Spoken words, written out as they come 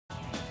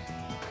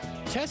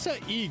Tessa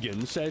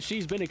Egan says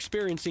she's been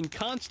experiencing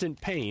constant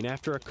pain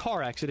after a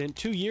car accident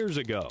 2 years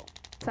ago.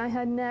 I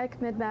had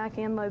neck, mid-back,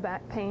 and low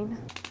back pain.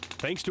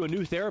 Thanks to a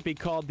new therapy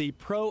called the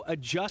Pro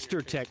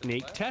Adjuster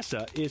technique,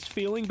 Tessa is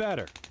feeling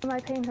better. My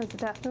pain has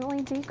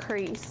definitely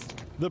decreased.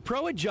 The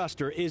Pro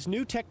Adjuster is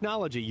new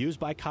technology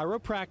used by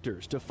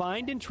chiropractors to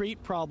find and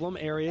treat problem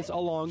areas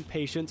along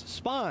patients'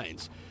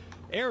 spines,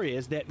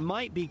 areas that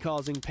might be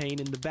causing pain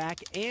in the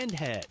back and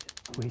head.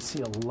 We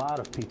see a lot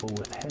of people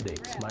with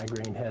headaches,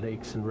 migraine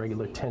headaches and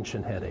regular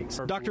tension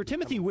headaches. Dr.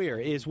 Timothy Weir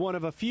is one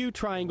of a few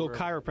Triangle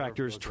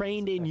chiropractors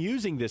trained in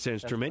using this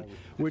instrument,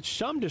 which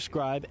some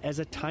describe as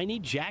a tiny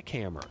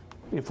jackhammer.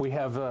 If we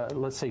have,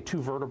 let's say,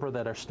 two vertebrae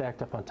that are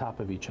stacked up on top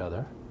of each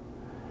other,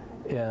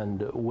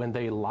 and when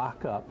they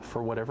lock up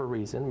for whatever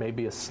reason,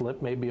 maybe a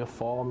slip, maybe a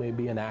fall,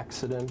 maybe an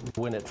accident,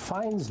 when it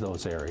finds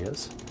those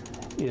areas,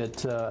 you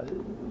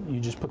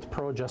just put the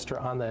Pro Adjuster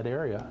on that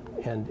area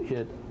and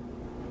it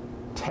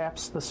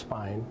taps the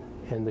spine,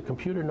 and the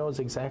computer knows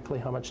exactly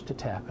how much to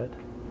tap it,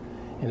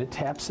 and it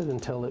taps it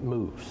until it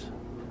moves.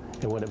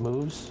 And when it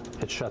moves,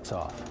 it shuts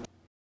off.